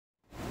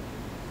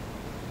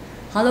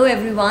Hello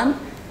everyone.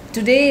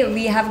 Today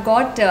we have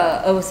got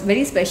a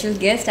very special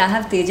guest. I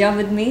have Teja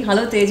with me.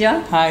 Hello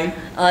Teja. Hi.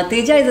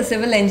 Teja is a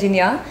civil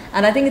engineer,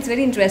 and I think it's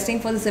very interesting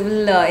for the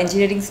civil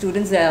engineering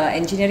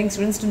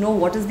students to know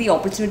what is the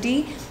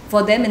opportunity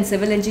for them in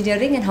civil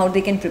engineering and how they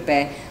can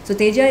prepare. So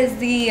Teja is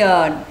the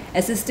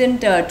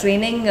assistant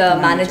training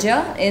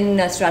manager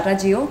in Strata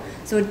Geo.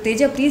 So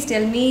Teja, please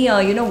tell me,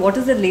 what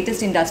is the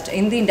latest in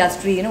the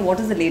industry? What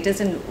is the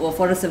latest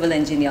for a civil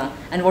engineer,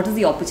 and what is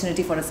the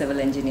opportunity for a civil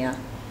engineer?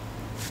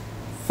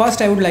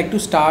 First, I would like to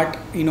start,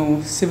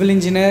 civil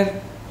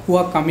engineer who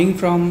are coming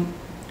from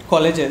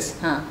colleges,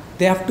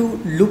 they have to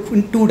look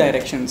in two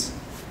directions.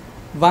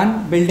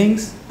 One,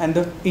 buildings and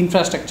the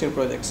infrastructure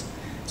projects.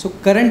 So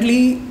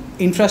currently,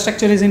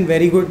 infrastructure is in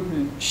very good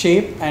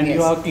shape, and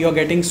yes. you are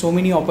getting so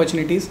many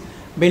opportunities.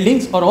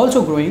 Buildings are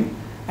also growing,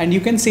 and you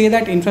can say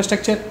that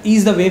infrastructure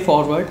is the way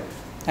forward.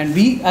 And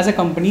we as a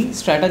company,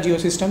 Strata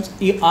Geosystems,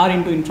 are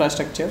into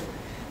infrastructure.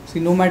 See,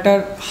 no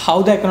matter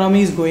how the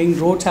economy is going,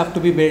 roads have to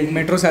be built,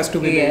 metros has to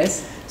be yes.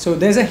 built. So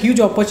there's a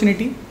huge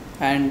opportunity,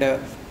 and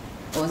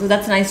so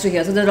that's nice to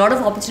hear. So there's a lot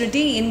of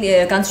opportunity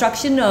in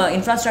construction.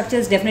 Infrastructure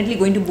is definitely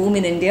going to boom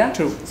in India.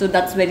 True. So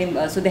that's very.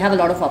 So they have a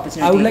lot of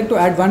opportunity. I would like to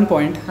add one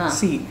point.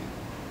 See,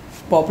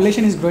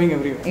 population is growing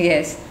everywhere.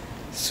 Yes.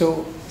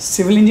 So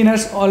civil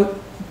engineers all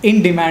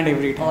in demand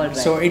every time. Right.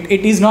 So it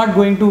is not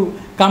going to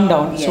come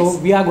down. Yes. So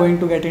we are going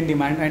to get in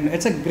demand, and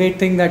it's a great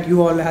thing that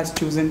you all has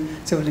chosen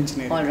civil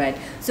engineering. All right.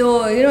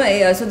 So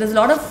so there's a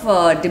lot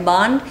of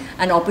demand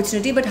and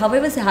opportunity. But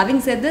however,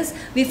 having said this,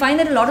 we find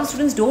that a lot of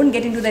students don't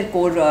get into their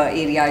core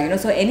area.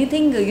 So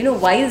anything,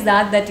 why is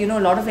that a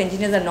lot of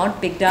engineers are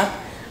not picked up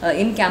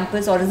in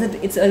campus, or is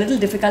it's a little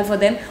difficult for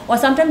them, or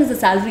sometimes it's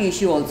a salary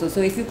issue also. So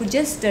if you could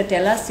just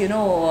tell us,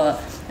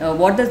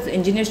 what the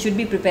engineers should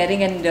be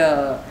preparing,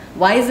 and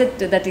why is it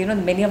that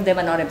many of them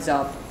are not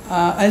absorbed?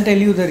 I'll tell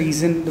you the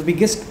reason. The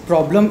biggest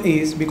problem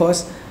is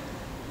because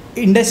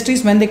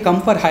industries, when they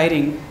come for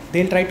hiring,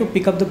 they'll try to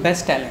pick up the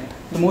best talent,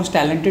 the most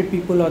talented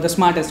people or the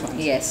smartest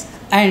ones. Yes.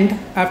 And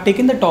I've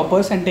taken the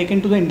toppers and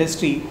taken to the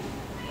industry.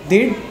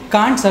 They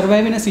can't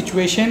survive in a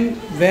situation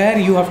where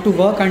you have to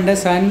work under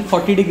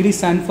 40-degree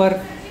sun for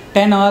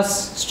 10 hours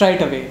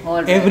straight away,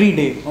 right. Every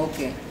day.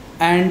 Okay.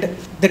 And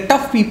the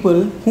tough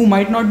people who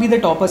might not be the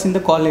toppers in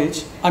the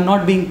college are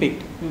not being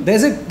picked.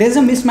 There's a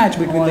mismatch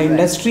between the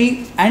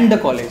industry and the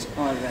college.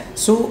 All right.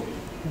 So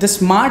the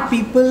smart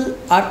people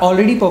are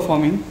already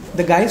performing.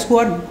 The guys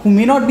who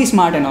may not be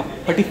smart enough,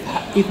 but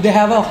if they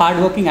have a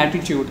hard-working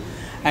attitude,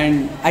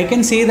 and I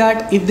can say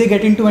that if they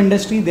get into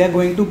industry, they are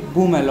going to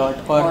boom a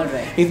lot. Or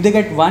if they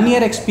get 1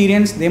 year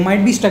experience, they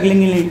might be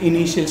struggling in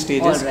initial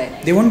stages.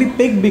 They won't be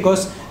picked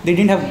because they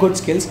didn't have good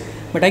skills.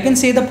 But I can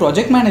say the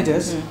project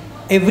managers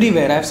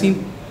everywhere. I've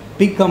seen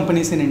big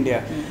companies in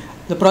India.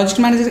 The project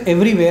managers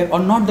everywhere are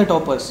not the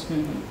toppers,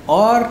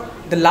 or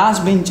the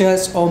last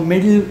benchers or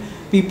middle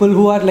people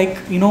who are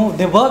like,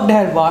 they worked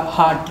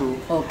hard through.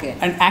 Okay.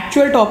 And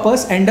actual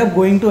toppers end up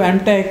going to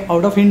MTech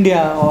out of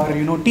India,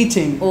 or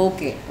teaching.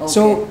 Okay.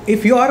 So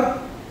if you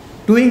are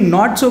doing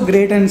not so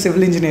great in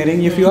civil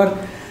engineering, if you are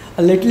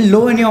a little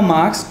low in your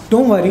marks,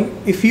 don't worry.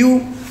 If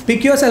you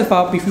pick yourself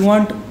up, if you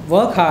want to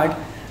work hard,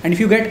 and if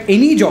you get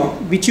any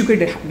job which you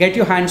could get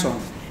your hands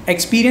on,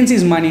 experience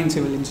is money in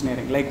civil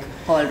engineering. Like,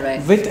 all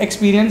right. With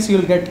experience,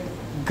 you'll get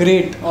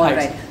great. All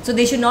right. So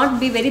they should not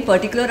be very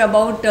particular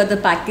about the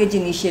package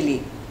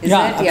initially.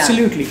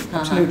 Absolutely.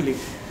 Absolutely.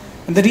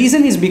 And the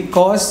reason is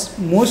because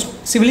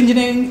most civil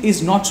engineering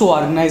is not so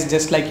organized,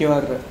 just like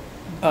your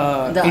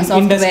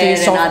industry,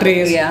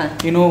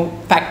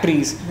 softwares,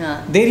 factories.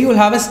 There you will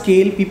have a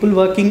scale, people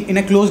working in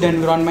a closed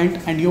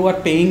environment, and you are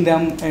paying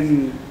them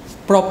in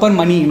proper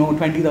money,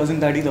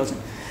 20,000, 30,000.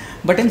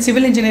 But in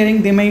civil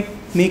engineering, they might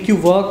make you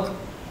work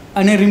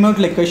in a remote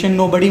location.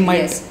 Nobody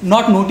might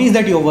not notice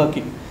that you're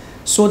working.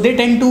 So they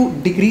tend to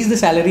decrease the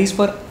salaries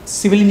for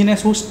civil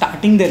engineers who are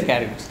starting their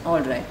careers. All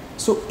right.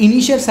 So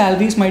initial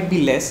salaries might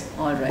be less.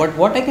 All right. But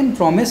what I can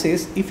promise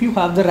is, if you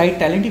have the right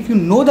talent, if you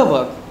know the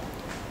work,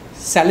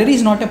 salary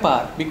is not a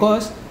power.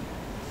 Because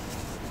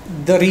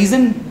the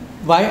reason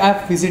why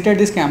I've visited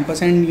this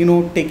campus and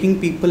taking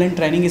people and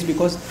training is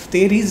because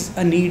there is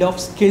a need of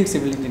skilled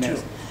civil engineers.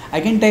 True. I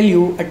can tell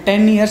you, a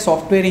 10-year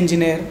software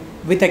engineer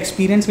with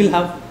experience will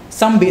have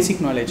some basic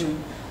knowledge,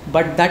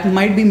 but that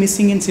might be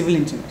missing in civil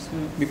engineers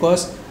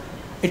because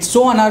it's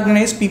so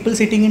unorganized. People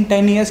sitting in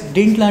 10 years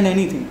didn't learn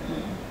anything.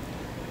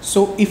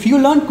 So if you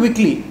learn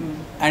quickly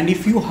and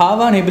if you have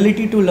an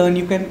ability to learn,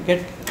 you can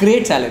get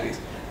great salaries.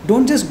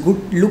 Don't just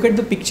look at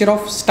the picture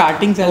of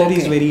starting salary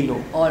is very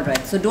low. All right.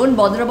 So don't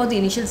bother about the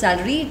initial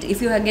salary.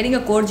 If you are getting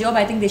a core job,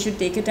 I think they should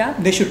take it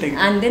up. They should take it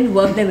up. And then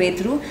work their way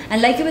through.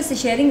 And like you were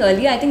sharing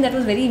earlier, I think that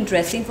was very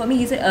interesting for me.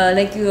 He said,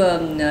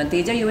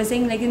 Teja, you were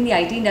saying like in the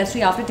IT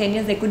industry, after 10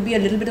 years, there could be a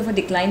little bit of a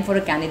decline for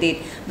a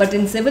candidate. But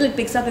in civil, it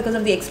picks up because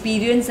of the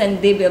experience and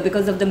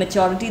because of the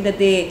maturity that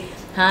they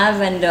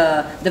have and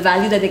the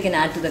value that they can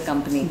add to the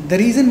company. The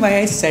reason why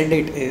I said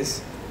it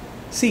is,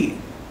 see,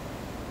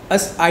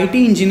 IT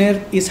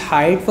engineer is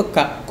hired for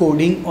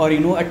coding, or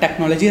a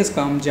technology has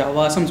come,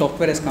 Java, some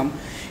software has come.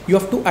 You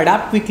have to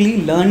adapt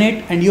quickly, learn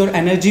it, and your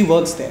energy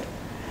works there.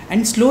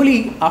 And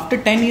slowly, after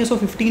 10 years or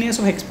 15 years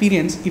of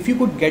experience, if you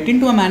could get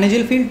into a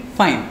managerial field,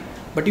 fine.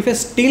 But if you're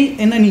still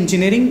in an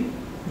engineering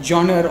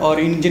genre or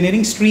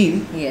engineering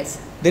stream,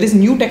 yes, there is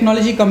new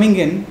technology coming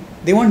in.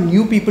 They want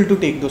new people to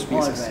take those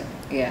places. All right.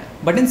 Yeah.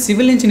 But in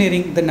civil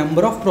engineering, the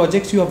number of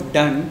projects you have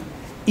done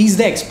is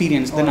the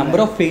experience. The number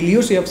of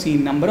failures you have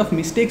seen, number of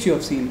mistakes you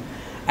have seen,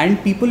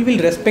 and people will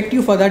respect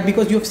you for that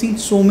because you have seen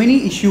so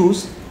many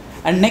issues.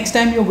 And next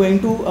time you're going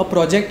to a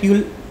project,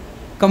 you'll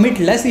commit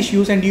less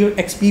issues, and your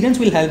experience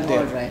will help there.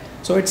 All right.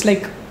 So it's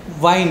like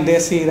wine. They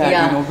say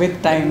that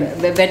with time,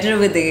 better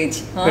with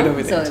age. Huh? Better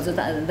with age. So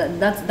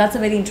that's a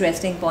very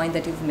interesting point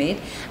that you've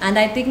made, and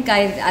I think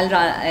I'll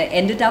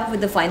end it up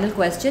with the final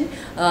question.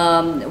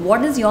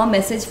 What is your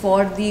message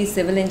for the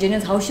civil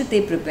engineers? How should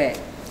they prepare?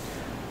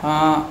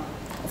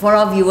 For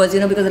our viewers,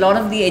 because a lot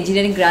of the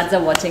engineering grads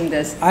are watching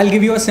this. I'll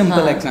give you a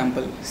simple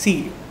example.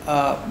 See,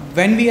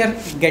 when we are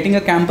getting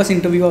a campus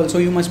interview also,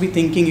 you must be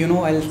thinking,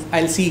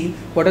 I'll see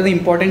what are the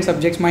important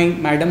subjects my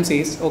madam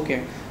says.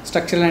 Okay,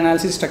 structural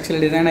analysis, structural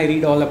design, I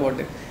read all about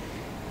it.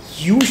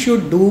 You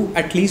should do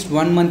at least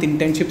 1 month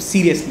internship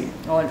seriously.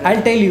 All right.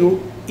 I'll tell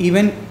you,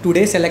 even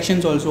today's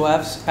selections also,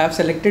 I've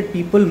selected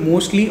people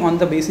mostly on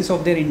the basis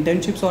of their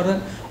internships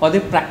or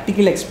their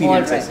practical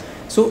experiences. All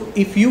right. So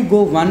if you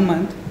go 1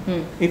 month,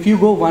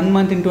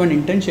 into an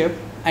internship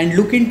and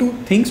look into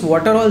things,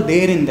 what are all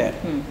there in there?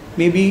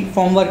 Maybe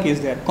formwork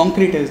is there,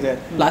 concrete is there,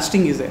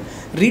 plastering is there.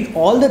 Read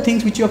all the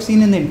things which you have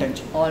seen in the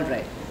internship. All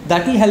right.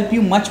 That will help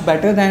you much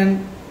better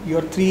than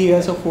your 3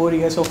 years or 4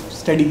 years of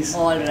studies.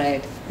 All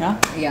right.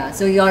 Yeah.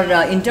 So your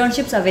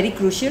internships are very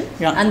crucial,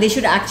 and they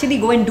should actually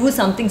go and do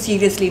something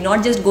seriously,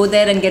 not just go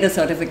there and get a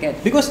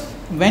certificate. Because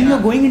when you're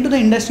going into the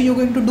industry, you're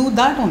going to do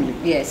that only.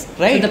 Yes.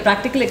 Right. So the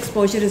practical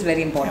exposure is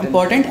very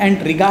important.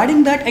 And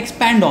regarding that,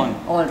 expand on.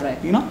 All right.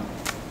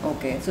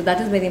 Okay, so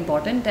that is very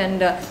important,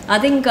 and I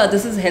think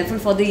this is helpful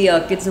for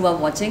the kids who are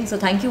watching. So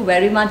thank you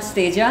very much,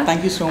 Teja.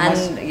 Thank you so much.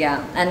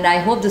 And I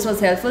hope this was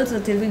helpful. So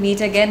till we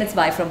meet again, it's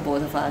bye from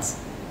both of us.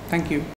 Thank you.